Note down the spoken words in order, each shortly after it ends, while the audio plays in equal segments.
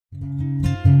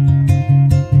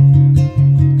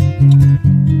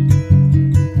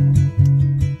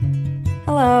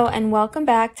welcome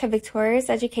back to Victoria's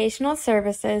Educational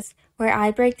Services, where I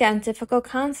break down difficult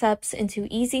concepts into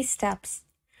easy steps.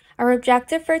 Our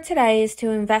objective for today is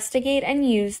to investigate and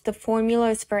use the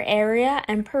formulas for area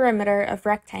and perimeter of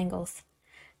rectangles.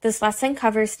 This lesson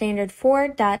covers Standard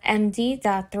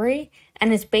 4.MD.3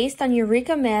 and is based on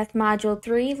Eureka Math Module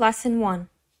 3, Lesson 1.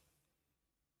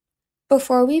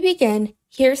 Before we begin,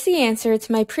 here's the answer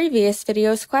to my previous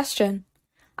video's question.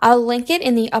 I'll link it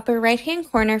in the upper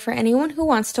right-hand corner for anyone who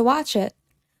wants to watch it.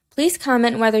 Please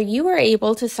comment whether you were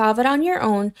able to solve it on your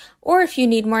own or if you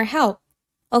need more help.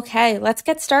 Okay, let's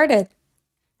get started.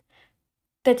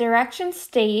 The directions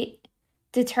state,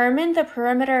 determine the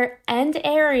perimeter and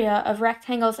area of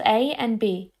rectangles A and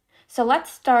B. So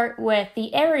let's start with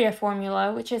the area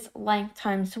formula, which is length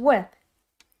times width.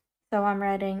 So I'm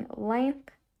writing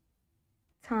length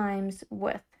times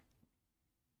width.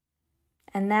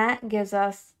 And that gives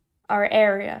us our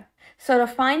area. So to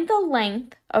find the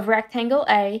length of rectangle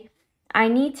A, I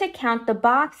need to count the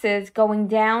boxes going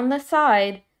down the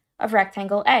side of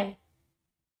rectangle A.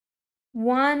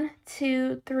 1,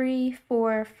 2, 3,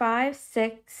 4, 5,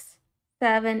 6,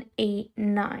 7, 8,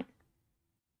 9.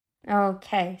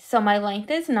 Okay, so my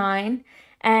length is 9,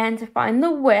 and to find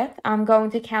the width, I'm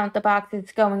going to count the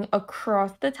boxes going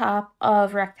across the top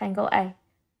of rectangle A.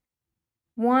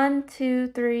 1, 2,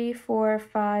 3, 4,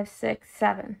 5, 6,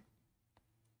 7.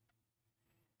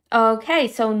 Okay,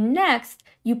 so next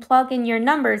you plug in your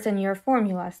numbers in your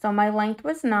formula. So my length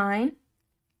was 9,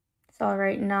 so I'll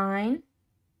write 9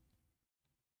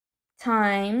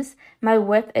 times my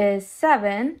width is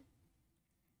 7.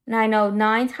 And I know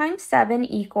 9 times 7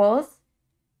 equals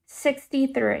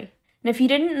 63. And if you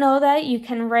didn't know that, you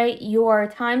can write your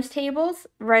times tables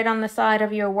right on the side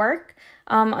of your work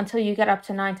until you get up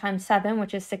to 9 times 7,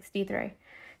 which is 63.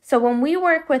 So when we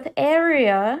work with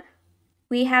area,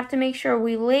 we have to make sure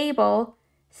we label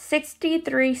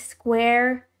 63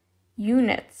 square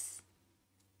units.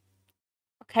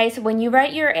 Okay, so when you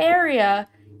write your area,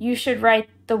 you should write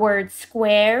the word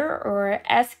square, or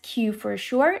SQ for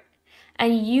short,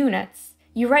 and units.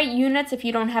 You write units if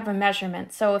you don't have a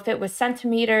measurement. So if it was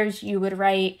centimeters, you would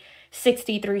write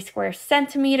 63 square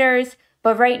centimeters.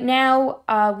 But right now,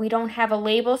 we don't have a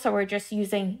label, so we're just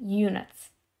using units.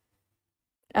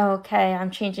 Okay, I'm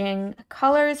changing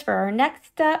colors for our next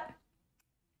step.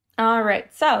 All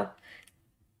right, so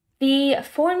the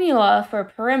formula for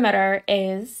perimeter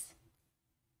is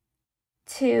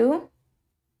 2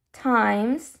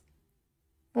 times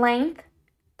length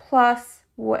plus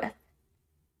width.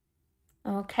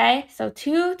 Okay, so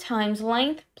 2 times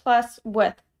length plus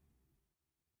width.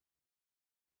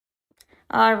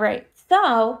 All right,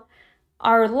 so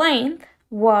our length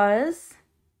was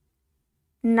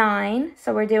 9,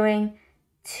 so we're doing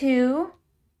 2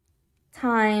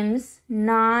 times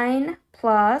 9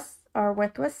 plus, our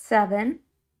width was 7.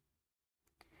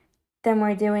 Then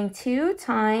we're doing 2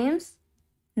 times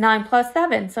 9 plus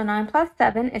 7, so 9 plus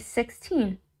 7 is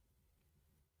 16.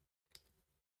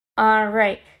 All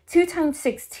right, 2 times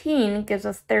 16 gives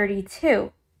us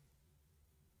 32.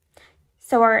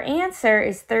 So our answer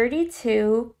is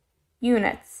 32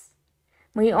 units.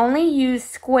 We only use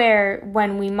square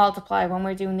when we multiply, when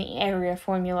we're doing the area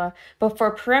formula. But for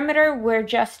perimeter, we're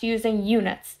just using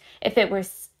units. If it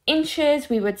was inches,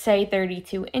 we would say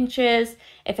 32 inches.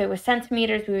 If it was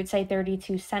centimeters, we would say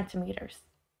 32 centimeters.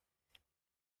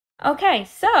 Okay,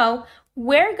 so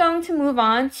we're going to move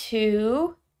on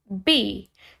to B.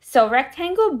 So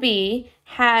rectangle B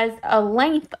has a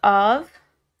length of,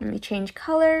 let me change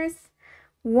colors,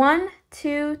 1,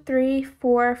 2, 3,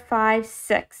 4, 5,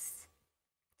 6.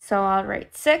 So I'll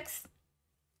write 6.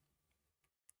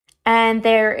 And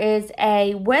there is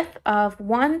a width of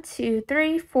 1, 2,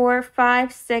 3, 4,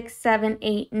 5, 6, 7,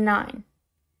 8, 9.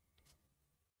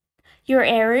 Your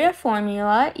area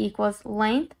formula equals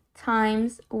length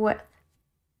times width.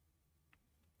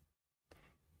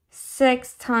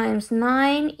 6 times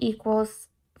 9 equals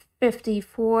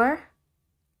 54.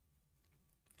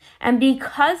 And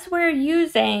because we're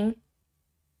using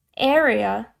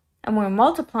area and we're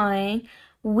multiplying,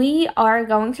 we are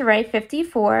going to write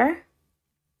 54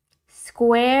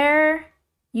 square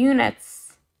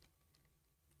units.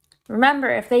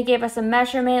 Remember, if they gave us a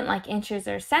measurement like inches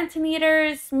or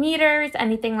centimeters, meters,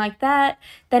 anything like that,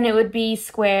 then it would be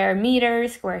square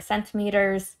meters, square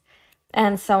centimeters,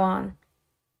 and so on.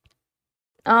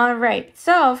 All right,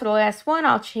 so for the last one,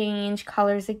 I'll change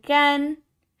colors again.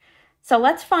 So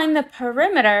let's find the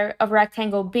perimeter of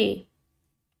rectangle B.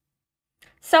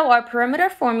 So our perimeter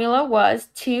formula was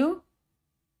 2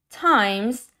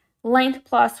 times length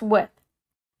plus width.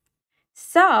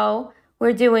 So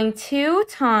we're doing 2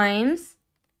 times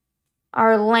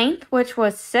our length, which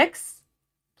was 6,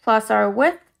 plus our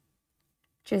width,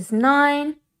 which is 9.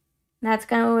 And that's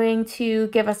going to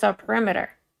give us our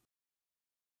perimeter.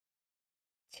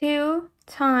 2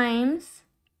 times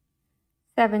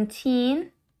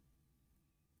 17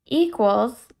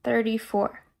 equals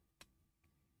 34.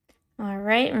 All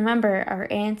right, remember our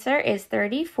answer is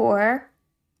 34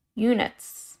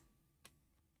 units.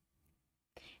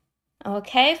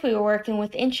 Okay, if we were working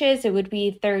with inches, it would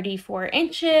be 34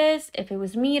 inches. If it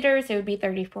was meters, it would be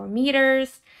 34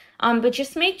 meters. But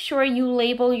just make sure you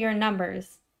label your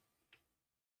numbers.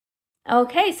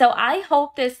 Okay, so I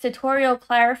hope this tutorial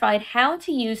clarified how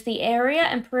to use the area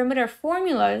and perimeter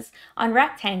formulas on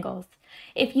rectangles.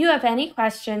 If you have any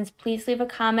questions, please leave a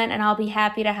comment and I'll be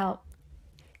happy to help.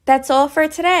 That's all for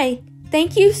today.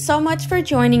 Thank you so much for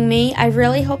joining me. I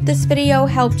really hope this video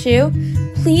helped you.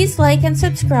 Please like and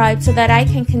subscribe so that I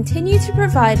can continue to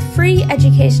provide free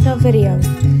educational videos.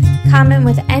 Comment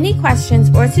with any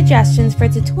questions or suggestions for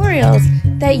tutorials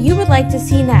that you would like to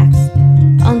see next.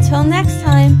 Until next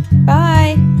time,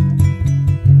 bye!